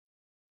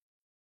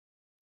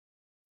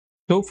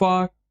So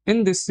far,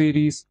 in this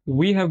series,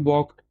 we have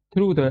walked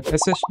through the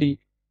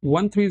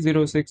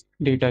SSD1306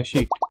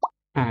 datasheet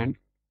and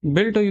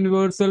built a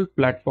universal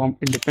platform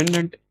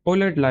independent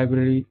OLED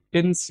library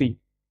in C,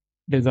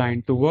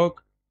 designed to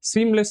work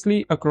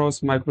seamlessly across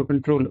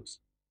microcontrollers.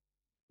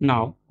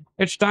 Now,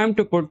 it's time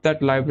to put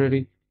that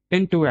library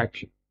into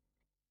action.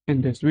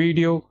 In this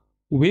video,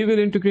 we will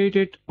integrate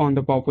it on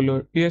the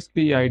popular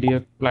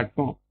ESP-IDF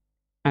platform.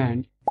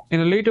 And in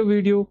a later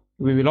video,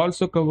 we will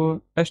also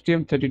cover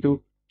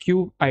STM32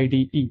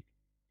 IDE.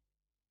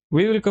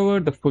 We will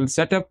cover the full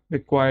setup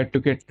required to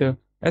get the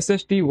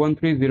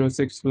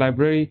SSD1306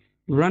 library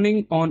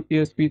running on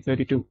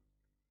ESP32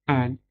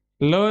 and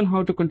learn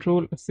how to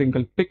control a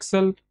single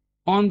pixel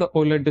on the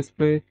OLED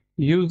display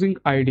using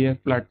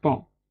IDF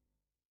platform,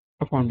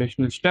 a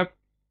foundational step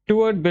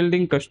toward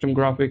building custom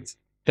graphics,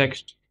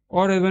 text,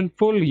 or even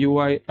full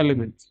UI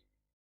elements.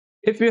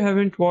 If you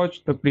haven't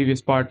watched the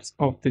previous parts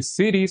of this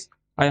series,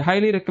 I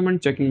highly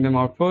recommend checking them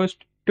out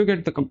first to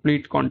get the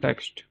complete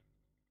context.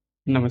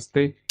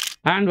 Namaste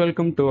and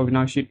welcome to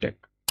Avinashee Tech.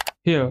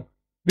 Here,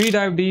 we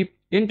dive deep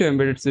into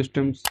embedded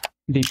systems,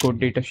 decode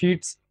data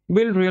sheets,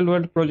 build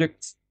real-world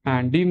projects,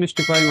 and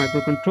demystify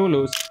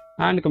microcontrollers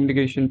and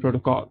communication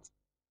protocols.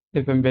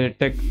 If embedded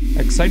tech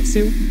excites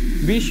you,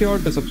 be sure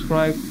to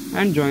subscribe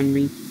and join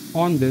me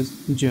on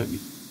this journey.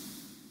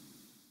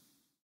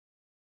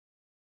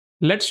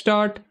 Let's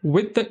start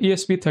with the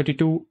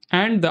ESP32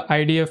 and the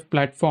IDF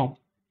platform.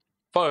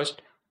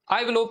 First,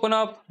 I will open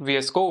up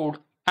VS Code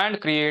and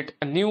create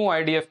a new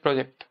IDF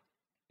project.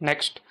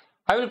 Next,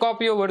 I will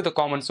copy over the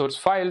common source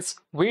files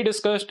we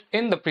discussed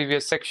in the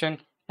previous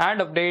section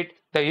and update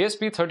the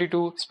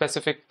ESP32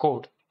 specific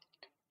code.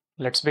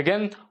 Let's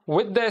begin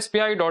with the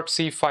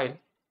SPI.c file.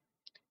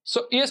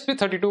 So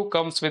ESP32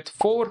 comes with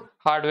 4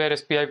 hardware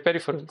SPI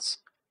peripherals,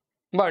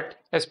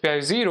 but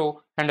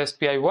SPI0 and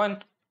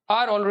SPI1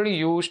 are already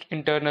used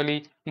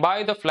internally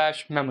by the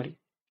flash memory.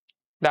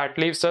 That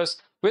leaves us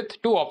with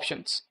two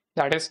options,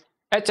 that is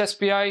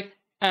HSPI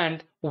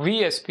and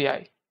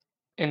vSPI.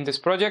 In this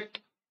project,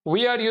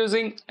 we are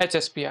using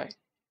HSPI.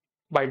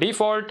 By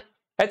default,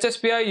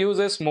 HSPI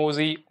uses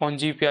MOSI on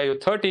GPIO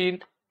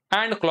 13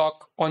 and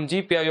clock on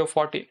GPIO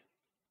 14.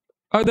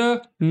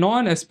 Other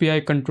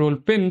non-SPI control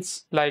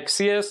pins like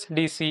CS,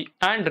 DC,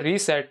 and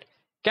reset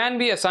can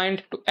be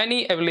assigned to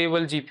any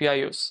available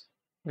GPIOs.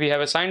 We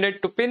have assigned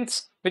it to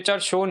pins which are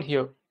shown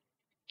here.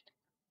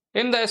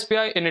 In the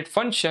SPI init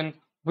function,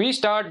 we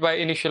start by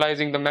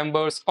initializing the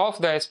members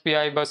of the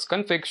SPI bus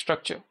config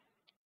structure.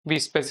 We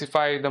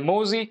specify the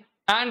MOSI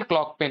and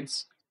clock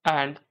pins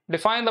and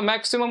define the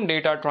maximum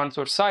data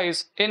transfer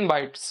size in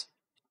bytes.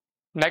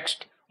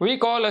 Next, we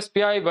call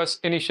SPI bus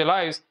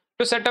initialize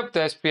to set up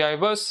the SPI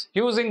bus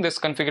using this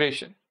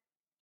configuration.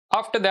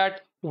 After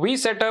that, we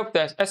set up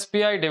the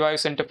SPI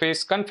device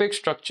interface config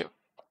structure.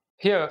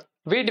 Here,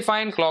 we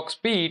define clock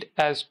speed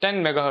as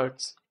 10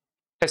 MHz,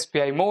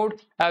 SPI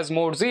mode as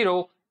mode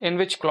 0, in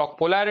which clock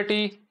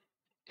polarity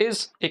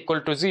is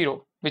equal to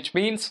 0, which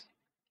means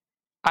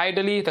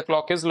ideally the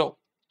clock is low.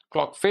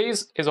 Clock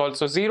phase is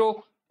also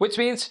 0, which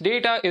means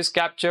data is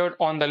captured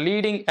on the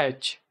leading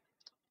edge.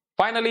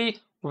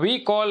 Finally,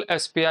 we call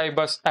SPI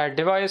bus add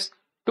device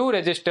to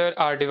register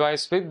our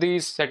device with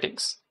these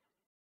settings.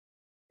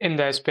 In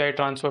the SPI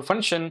transfer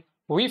function,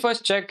 we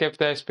first check if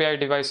the SPI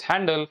device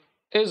handle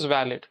is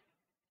valid.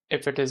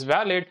 If it is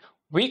valid,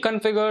 we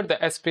configure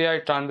the SPI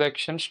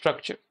transaction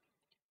structure,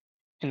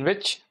 in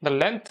which the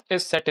length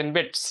is set in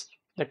bits,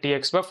 the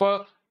TX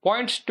buffer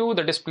points to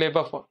the display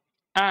buffer,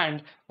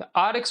 and the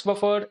RX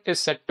buffer is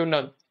set to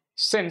null,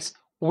 since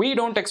we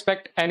don't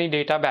expect any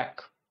data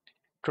back.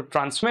 To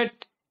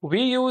transmit,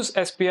 we use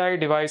SPI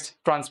device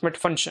transmit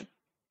function.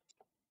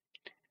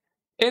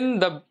 In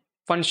the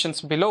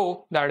functions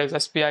below, that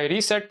is SPI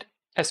reset,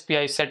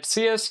 SPI set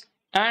CS,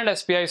 and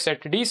SPI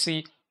set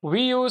DC,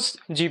 we use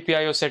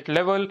GPIO set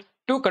level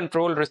to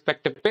control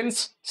respective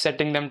pins,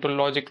 setting them to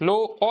logic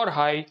low or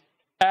high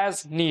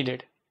as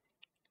needed.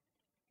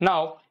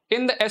 Now,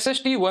 in the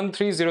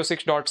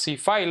SSD1306.c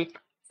file,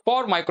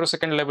 for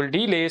microsecond level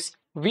delays,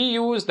 we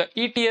use the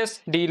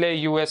ETS delay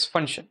US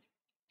function.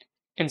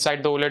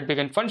 Inside the OLED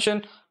begin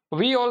function,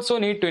 we also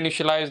need to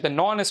initialize the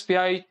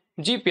non-SPI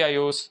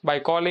GPIOs by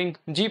calling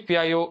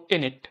GPIO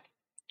init.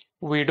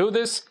 We do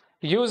this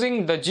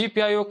using the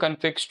GPIO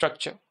config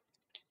structure.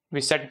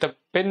 We set the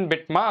pin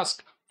bit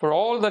mask for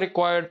all the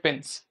required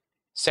pins,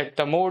 set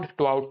the mode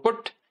to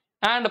output,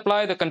 and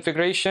apply the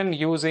configuration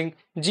using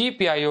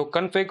GPIO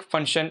config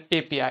function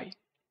API.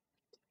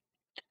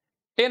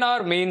 In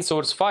our main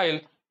source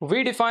file,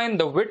 we define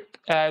the width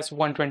as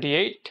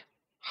 128,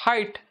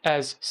 height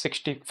as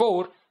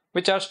 64,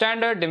 which are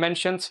standard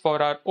dimensions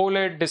for our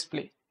OLED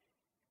display.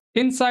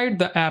 Inside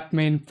the app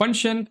main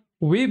function,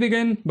 we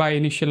begin by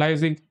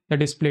initializing the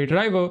display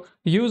driver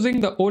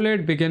using the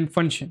OLED begin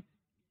function.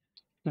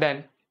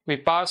 Then we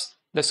pass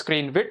the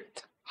screen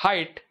width,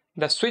 height,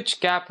 the switch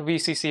cap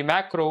VCC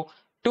macro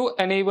to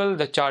enable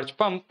the charge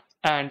pump,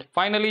 and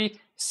finally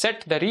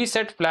set the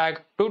reset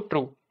flag to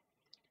true.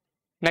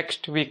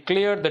 Next, we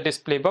clear the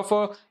display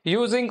buffer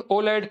using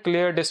OLED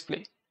clear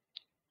display.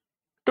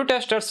 To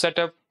test our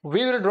setup,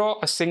 we will draw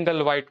a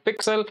single white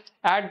pixel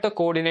at the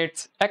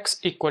coordinates x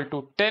equal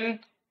to 10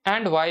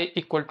 and y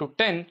equal to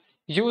 10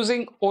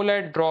 using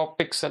OLED draw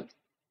pixel.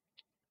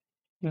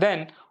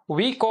 Then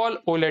we call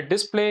OLED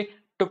display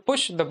to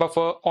push the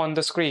buffer on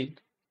the screen.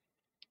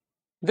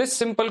 This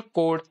simple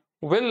code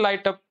will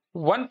light up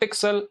one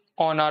pixel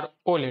on our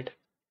OLED.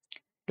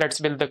 Let's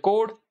build the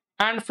code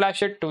and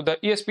flash it to the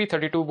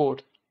ESP32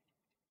 board.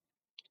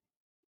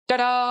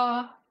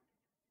 Ta-da!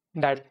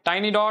 That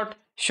tiny dot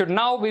should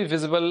now be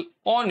visible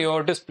on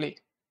your display.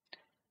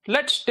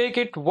 Let's take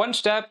it one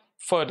step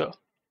further.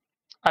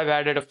 I've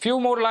added a few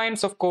more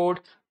lines of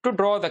code to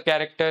draw the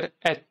character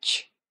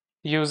H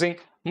using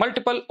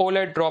multiple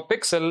OLED draw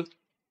pixel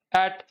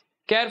at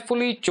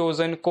carefully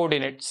chosen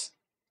coordinates.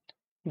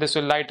 This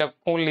will light up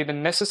only the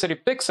necessary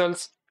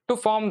pixels to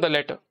form the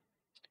letter.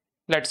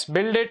 Let's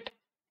build it,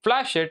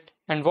 flash it,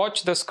 and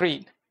watch the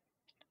screen.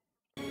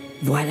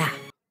 Voila!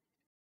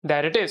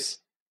 There it is.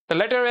 The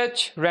letter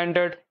H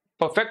rendered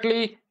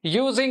perfectly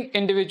using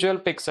individual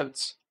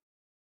pixels.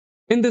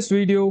 In this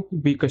video,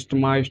 we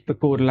customized the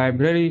core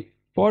library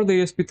for the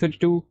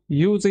ESP32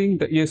 using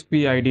the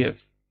ESP-IDF,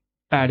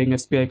 adding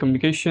SPI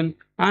communication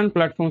and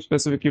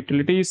platform-specific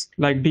utilities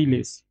like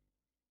delays.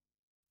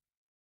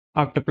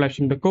 After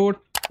flashing the code,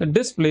 the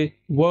display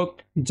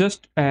worked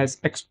just as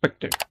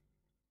expected.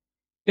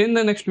 In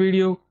the next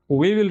video,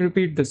 we will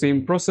repeat the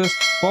same process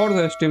for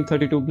the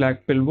STM32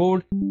 Blackpill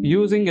board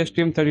using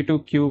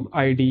STM32 Cube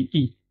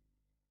IDE.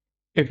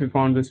 If you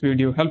found this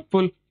video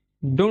helpful,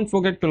 don't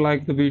forget to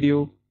like the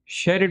video,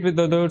 share it with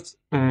others,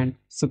 and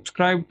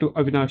subscribe to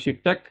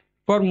Avinashee Tech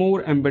for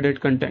more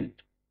embedded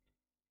content.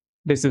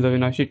 This is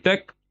Avinashee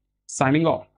Tech, signing off.